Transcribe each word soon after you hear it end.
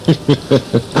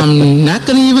I'm not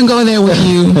going to even go there with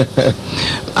you.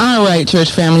 All right,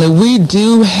 church family, we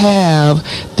do have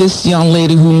this young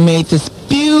lady who made this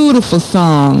beautiful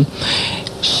song.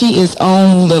 She is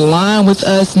on the line with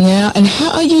us now. And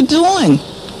how are you doing?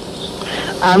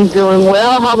 I'm doing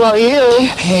well. How about you?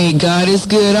 Hey, God is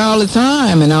good all the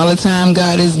time, and all the time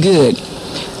God is good.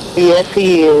 Yes,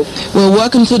 He is. Well,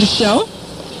 welcome to the show.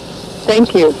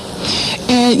 Thank you.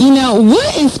 And, you know,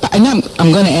 what inspired, and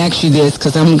I'm going to ask you this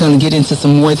because I'm going to get into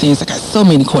some more things. I got so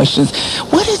many questions.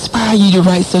 What inspired you to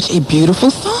write such a beautiful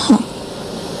song?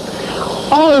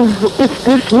 Oh, it's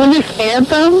this Winner's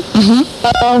Anthem.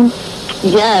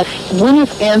 Yes,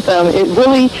 Winner's Anthem. It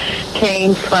really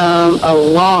came from a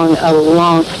long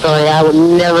story. I would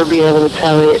never be able to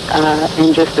tell it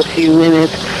in just a few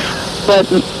minutes. But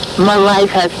my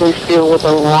life has been filled with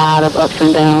a lot of ups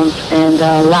and downs and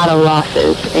a lot of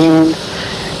losses. And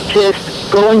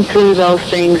just going through those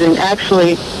things and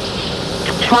actually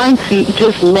trying to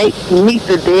just meet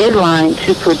the deadline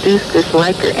to produce this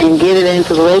record and get it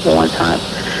into the label one time.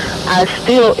 I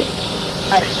still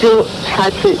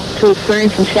had to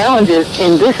experience some challenges,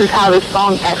 and this is how this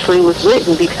song actually was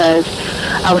written, because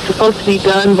I was supposed to be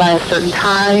done by a certain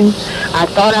time. I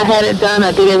thought I had it done.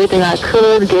 I did everything I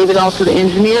could, gave it all to the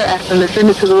engineer, asked him to send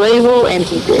it to the label, and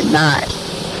he did not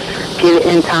get it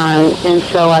in time, and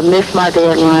so I missed my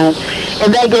deadline.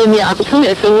 And that gave me an opportunity.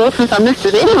 I said, well, since I missed the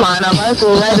deadline, I might as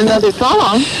well write another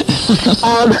song.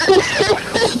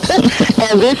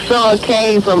 And this song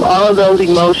came from all of those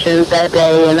emotions that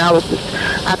day, and I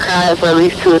cried for at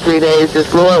least 2 or 3 days,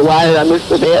 just, Lord, why did I miss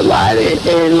the deadline?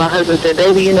 And my husband said,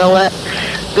 baby, you know what?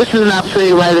 This is an opportunity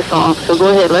to write a song, so go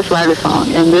ahead, let's write a song.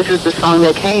 And this is the song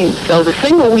that came. So the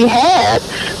single we had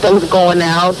that was going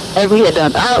out, we had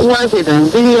done artwork, we had done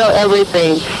video,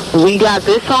 everything. We got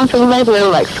this song to the label, they were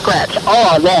like, scratch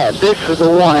all that, this is the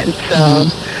one. So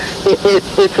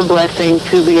it's a blessing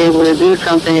to be able to do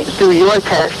something through your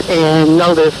test and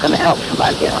know that it's going to help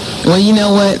somebody else. Well, you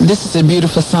know what? This is a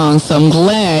beautiful song, so I'm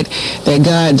glad that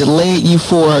God delayed you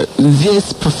for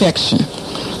this perfection.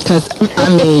 Because, I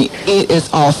mean, it is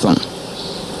awesome.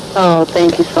 Oh,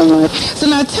 thank you so much. So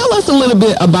now tell us a little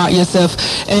bit about yourself.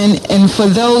 And for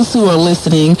those who are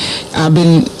listening, I've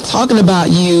been talking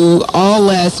about you all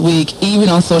last week, even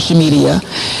on social media.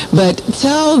 But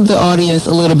tell the audience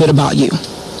a little bit about you.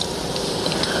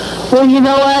 Well, you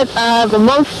know what? The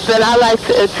most that I like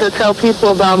to tell people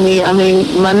about me, I mean,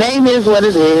 my name is what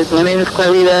it is. My name is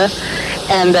Clarita.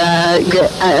 And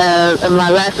my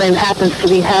last name happens to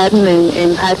be Haddon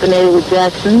and hyphenated with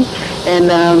Jackson.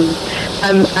 And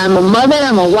I'm a mother,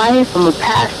 I'm a wife, I'm a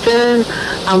pastor,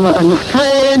 I'm a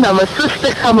friend, I'm a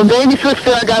sister, I'm a baby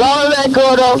sister. I got all of that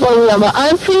going on for me. I'm an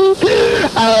auntie.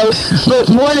 But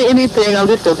more than anything, I'm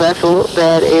just a vessel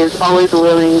that is always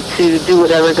willing to do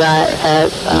whatever God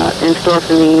has in store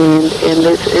for me. And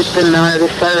it's been an honor to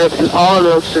serve in all of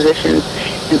those positions,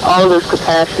 in all of those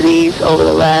capacities over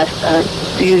the last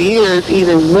few years,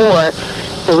 even more.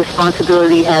 The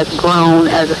responsibility has grown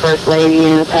as a first lady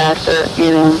and a pastor,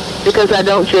 you know, because I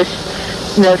don't just,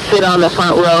 you know, sit on the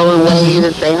front row and wave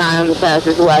and say, hi, I'm the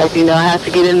pastor's wife. You know, I have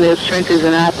to get in those trenches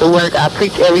and I have to work. I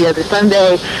preach every other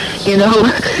Sunday, you know,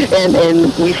 and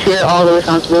we share all the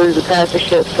responsibilities of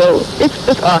pastorship. So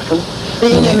it's awesome.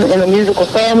 Being in a musical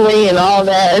family and all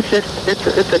that,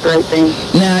 it's a great thing.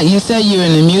 Now, you say you're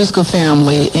in a musical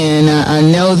family, and I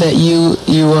know that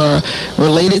you are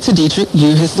related to Dietrich.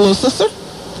 You his little sister?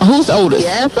 Who's oldest?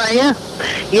 Yes, I am.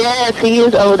 Yes, he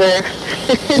is older.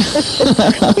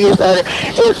 He is older.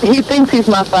 He thinks he's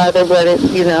my father, but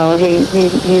he's not.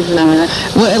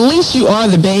 Well, at least you are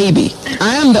the baby.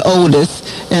 I am the oldest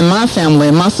in my family,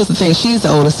 and my sister thinks she's the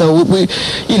oldest. So we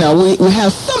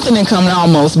have something in common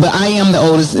almost. But I am the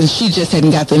oldest, and she just hadn't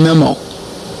got the memo.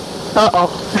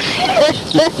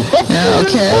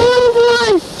 Okay. Oh,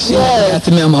 boy. She hasn't got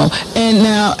the memo, and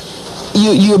now.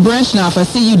 You're branching off. I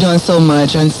see you doing so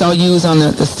much. I saw you was on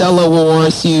the Stellar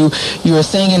Awards. You were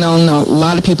singing on a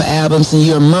lot of people's albums, and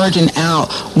you're merging out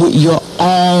with your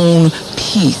own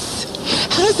piece.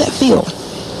 How does that feel?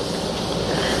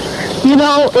 You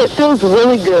know, it feels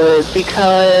really good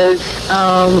because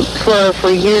for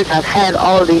years I've had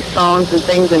all of these songs and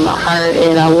things in my heart,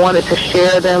 and I wanted to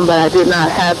share them, but I did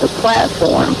not have the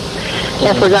platform.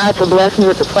 And for God to bless me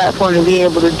with the platform to be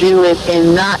able to do it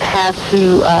and not have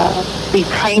to be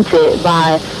tainted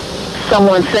by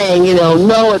someone saying, you know,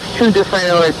 no, it's too different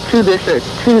or it's too this or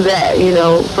it's too that, you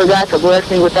know, for God to bless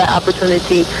me with that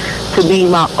opportunity to be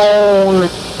my own,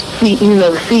 the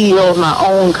CEO of my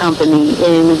own company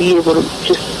and be able to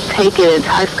just take it, and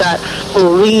Ty Scott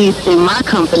will lead in my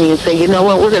company and say, you know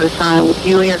what, we're going to sign with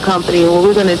you and your company, and what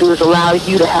we're going to do is allow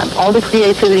you to have all the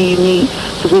creativity you need,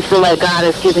 because we feel like God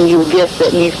has given you a gift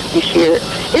that needs to be shared.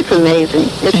 It's amazing.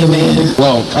 It's amazing.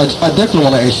 Well, I definitely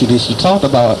want to ask you this. You talked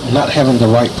about not having the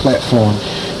right platform,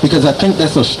 because I think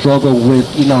that's a struggle with,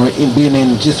 in being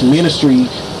in just ministry,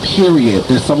 period.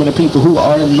 There's some of the people who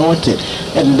are anointed,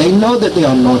 and they know that they're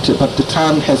anointed, but the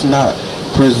time has not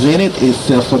presented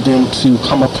itself for them to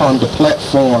come upon the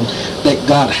platform that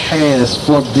God has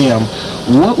for them.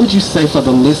 What would you say for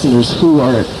the listeners who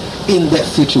are in that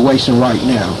situation right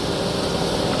now?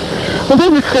 Well,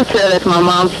 there's a scripture that's my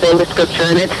mom's favorite scripture,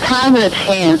 and it's time and a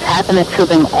chance happening to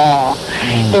them all.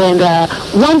 And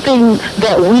one thing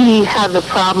that we have the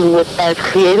problem with as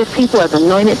creative people, as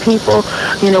anointed people,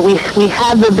 we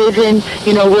have the vision.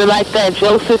 We're like that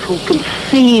Joseph who can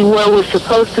see where we're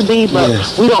supposed to be, but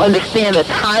we don't understand the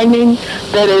timing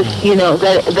that is,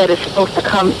 that is supposed to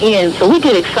come in. So we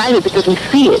get excited because we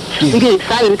see it. We get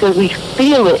excited because we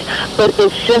feel it, but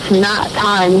it's just not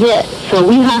time yet. So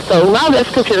we have to allow that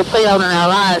scripture to play out in our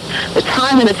lives. The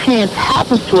time and the chance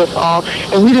happens to us all,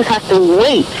 and we just have to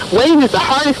wait. Waiting is the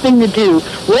hardest thing to do.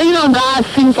 Waiting on God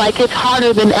seems like it's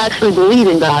harder than actually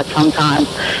believing God sometimes.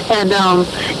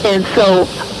 And so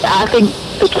I think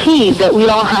the key that we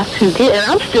all have to get,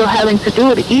 and I'm still having to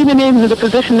do it, even in the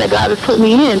position that God has put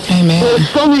me in. Amen. There's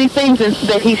so many things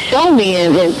that He's shown me,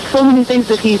 and so many things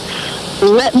that He's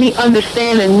let me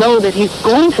understand and know that He's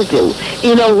going to do.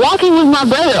 Walking with my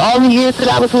brother all the years that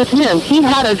I was with him, he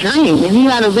had a dream and he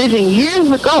had a vision years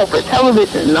ago for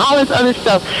television and all this other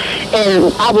stuff.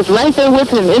 And I was right there with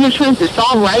him in the trenches,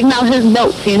 saw him writing out his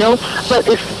notes, But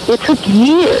it took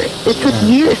years. It took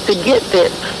years to get there.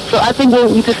 So I think what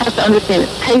we just have to understand is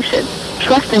patience,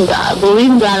 trusting God,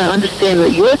 believing God, and understanding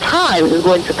that your time is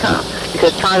going to come,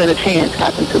 because time and a chance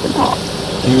happen to them all.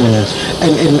 Amen.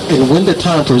 And when the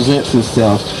time presents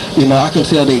itself, I can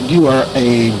tell that you are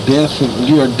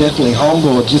definitely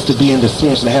humble just to be in the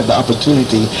experience and have the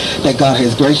opportunity that God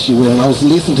has graced you with. And I was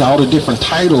listening to all the different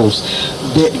titles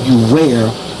that you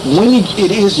wear. When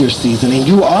it is your season and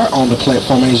you are on the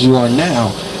platform as you are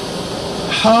now,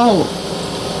 how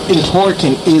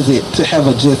important is it to have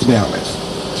a just balance?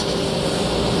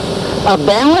 A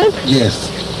balance? Yes.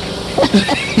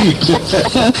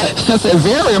 That's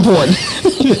very important.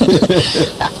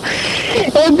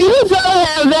 If you don't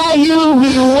have that, you'll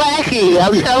be wacky.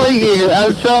 I'm telling you.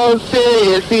 I'm so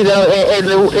serious.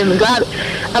 And God,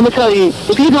 I'm going to tell you,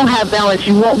 if you don't have balance,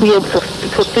 you won't be able to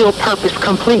fulfill purpose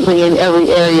completely in every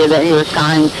area that you're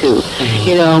assigned to.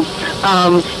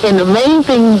 And the main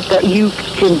thing that you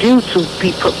can do to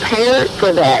be prepared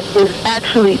for that is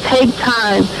actually take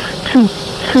time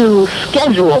to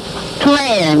schedule,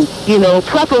 plan.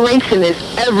 Preparation is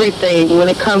everything when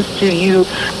it comes to you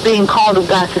being called of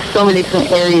God to so many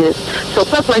different areas. So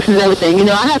preparation is everything.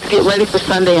 I have to get ready for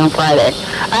Sunday on Friday.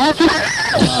 I have to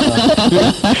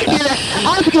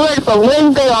I have to get ready for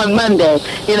Wednesday on Monday.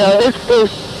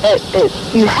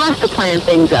 You have to plan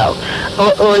things out,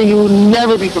 or you will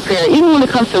never be prepared. Even when it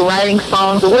comes to writing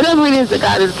songs or whatever it is that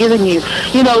God has given you,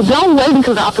 don't wait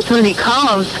until the opportunity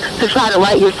comes to try to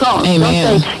write your song.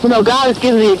 Amen. Don't say, God has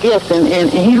given me a gift and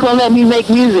He's going to let me make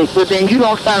music, but then you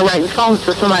don't start writing songs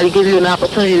until somebody gives you an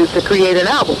opportunity to create an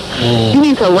album. You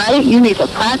need to write. You need to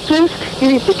practice.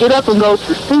 You need to get up and go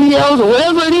to studios or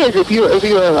whatever it is. If you're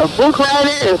a book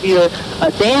writer, if you're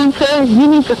a dancer, you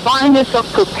need to find yourself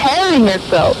preparing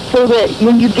yourself so that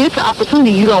when you get the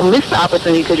opportunity, you don't miss the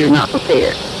opportunity because you're not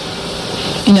prepared.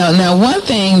 Now one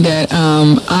thing that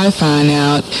I find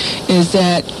out is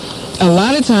that a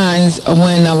lot of times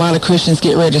when a lot of Christians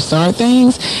get ready to start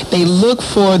things, they look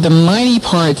for the money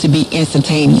part to be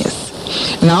instantaneous.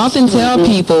 And I often tell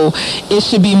people it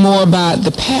should be more about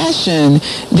the passion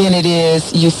than it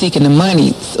is you seeking the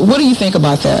money. What do you think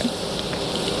about that?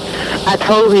 I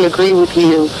totally agree with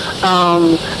you.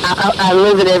 I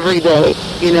live it every day.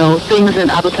 Things and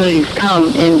opportunities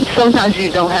come, and sometimes you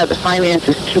don't have the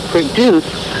finances to produce.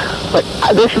 But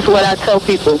this is what I tell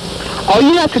people. All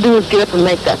you have to do is get up and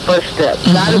make that first step.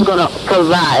 God is going to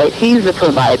provide. He's the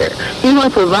provider. He's going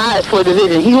to provide for the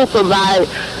vision. He will provide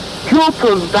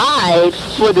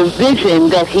for the vision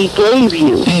that He gave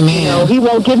you. Amen. He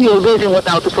won't give you a vision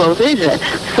without the provision.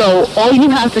 So all you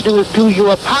have to do is do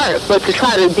your part. But to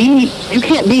try to you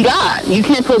can't be God. You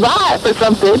can't provide for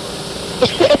something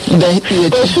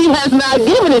If he has not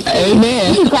given it to you,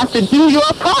 Amen. you just have to do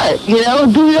your part,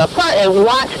 do your part and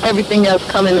watch everything else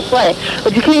come into play.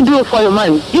 But you can't do it for the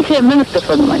money. You can't minister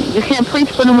for the money. You can't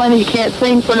preach for the money. You can't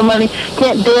sing for the money. You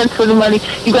can't dance for the money.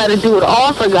 You got to do it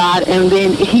all for God, and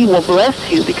then he will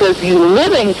bless you, because you're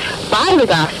living by the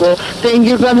gospel, then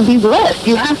you're going to be blessed.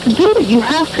 You have to do it. You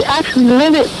have to actually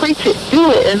live it, preach it,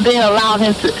 do it, and then allow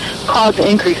him to cause the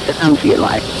increase to come to your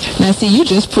life. Now, see, you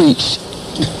just preached.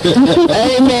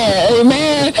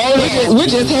 Amen. We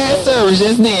just had service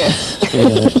just then.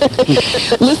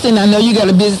 Listen, I know you got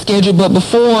a busy schedule, but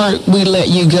before we let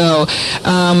you go,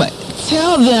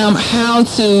 tell them how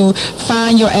to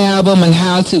find your album and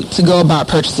how to go about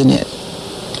purchasing it.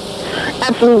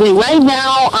 Absolutely. Right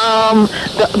now,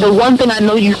 the one thing I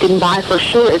know you can buy for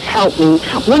sure is Help Me.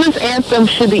 Winter's Anthem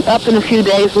should be up in a few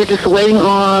days. We're just waiting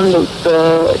on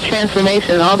the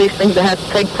transformation and all these things that have to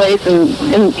take place in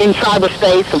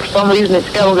cyberspace. For some reason,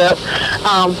 it's held up.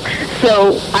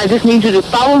 So I just need you to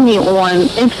follow me on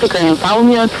Instagram, follow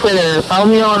me on Twitter, follow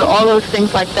me on all those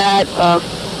things like that,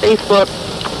 Facebook.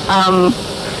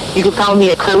 You can follow me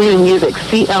at Clarita Music,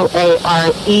 Clareta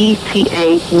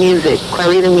Music,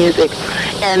 Clarita Music,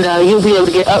 and you'll be able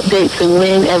to get updates and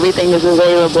when everything is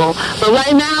available. But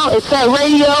right now, it's at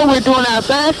radio. We're doing our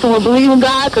best, and we're believing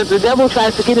God, because the devil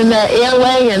tries to get in that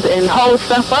airway and hold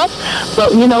stuff up.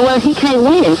 But you know what? He can't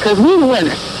win, because we're the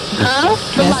winners. Huh?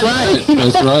 That's right.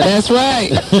 That's right. That's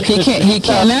right. He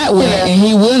cannot win, and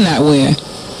he will not win.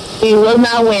 He will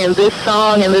not win. This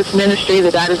song and this ministry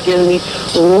that God has given me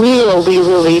will be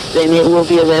released, and it will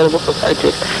be available for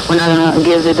purchase. We're not going to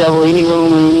give the devil any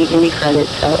room or any credit.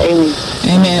 So, amen.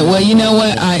 Amen. Well, you know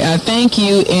what? I thank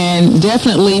you, and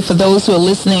definitely for those who are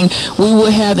listening, we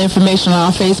will have the information on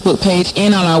our Facebook page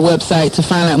and on our website to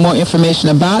find out more information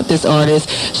about this artist.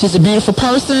 She's a beautiful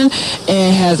person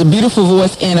and has a beautiful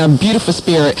voice and a beautiful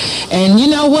spirit. And you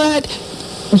know what?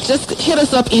 Just hit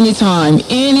us up anytime.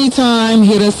 Anytime,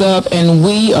 hit us up, and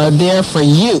we are there for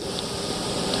you.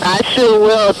 I sure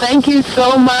will. Thank you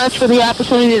so much for the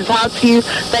opportunity to talk to you.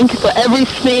 Thank you for every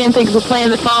spin. Thank you for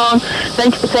playing the song.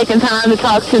 Thank you for taking time to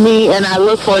talk to me, and I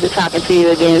look forward to talking to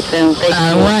you again soon. Thank you.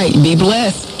 All right. Be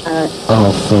blessed.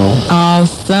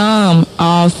 Awesome.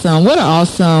 Awesome. What an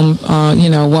awesome,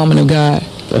 woman of God.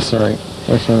 That's right.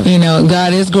 That's right.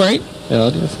 God is great.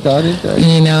 Yeah, God is great.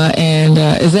 And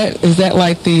is that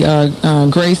like the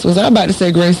Grace? Was I about to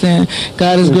say Grace saying,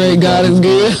 God is great, God is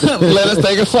good. Let us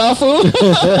take a fly food.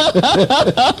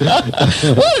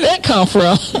 Where did that come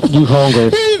from? You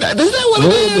hungry? Is that what it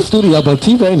in the is? studio, but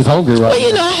T-Pain is hungry right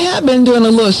Well, I have been doing a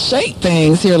little shake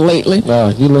things here lately. now.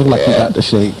 You look like you got the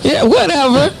shake. Yeah,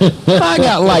 whatever. I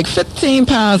got like 15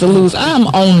 pounds to lose. I'm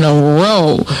on the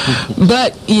roll.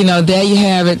 But, there you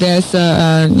have it. That's,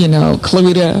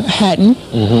 Clarita Hatton.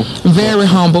 Mm-hmm. Very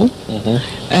humble. Mm-hmm.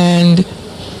 And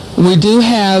we do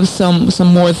have some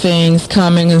more things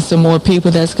coming and some more people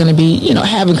that's going to be,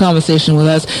 having conversation with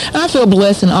us. And I feel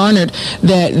blessed and honored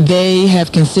that they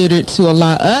have considered to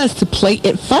allow us to play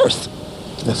it first.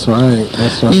 That's right.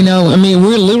 That's right.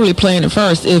 We're literally playing it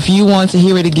first. If you want to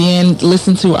hear it again,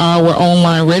 listen to our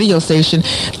online radio station.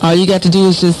 All you got to do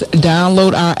is just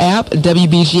download our app,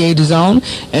 WBGA DAZN,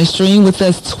 and stream with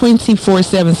us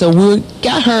 24/7. So we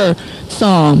got her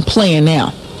song playing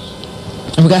now.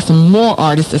 And we got some more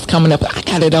artists that's coming up. I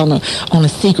got it on a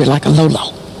secret, like a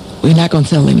low. We're not going to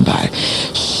tell anybody.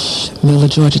 Shh, Miller,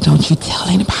 Georgia, don't you tell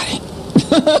anybody.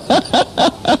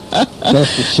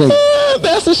 That's the shake.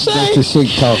 That's a shake. That's the shake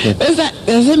talking. Does that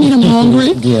mean I'm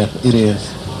hungry? Yeah, it is.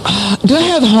 Do I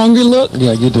have the hungry look?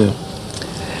 Yeah, you do.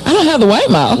 I don't have the white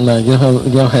mouth. No, you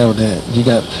don't have that.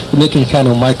 You're looking kind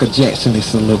of Michael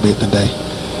Jackson-ish a little bit today.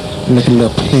 You're looking a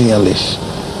little pale-ish.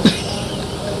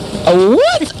 Whatever.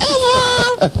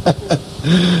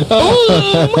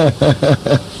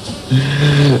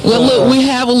 Well, look, we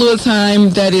have a little time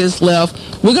that is left.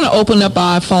 We're going to open up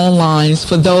our phone lines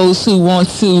for those who want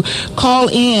to call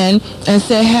in and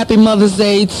say Happy Mother's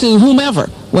Day to whomever,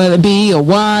 whether it be a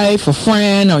wife, a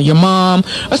friend, or your mom,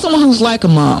 or someone who's like a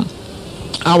mom.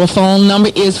 Our phone number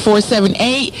is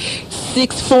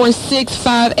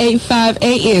 478-646-5858.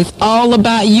 It's all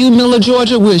about you, Miller,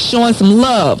 Georgia. We're showing some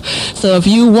love. So if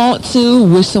you want to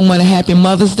wish someone a Happy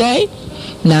Mother's Day,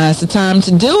 now is the time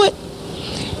to do it.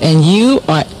 And you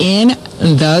are in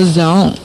the zone.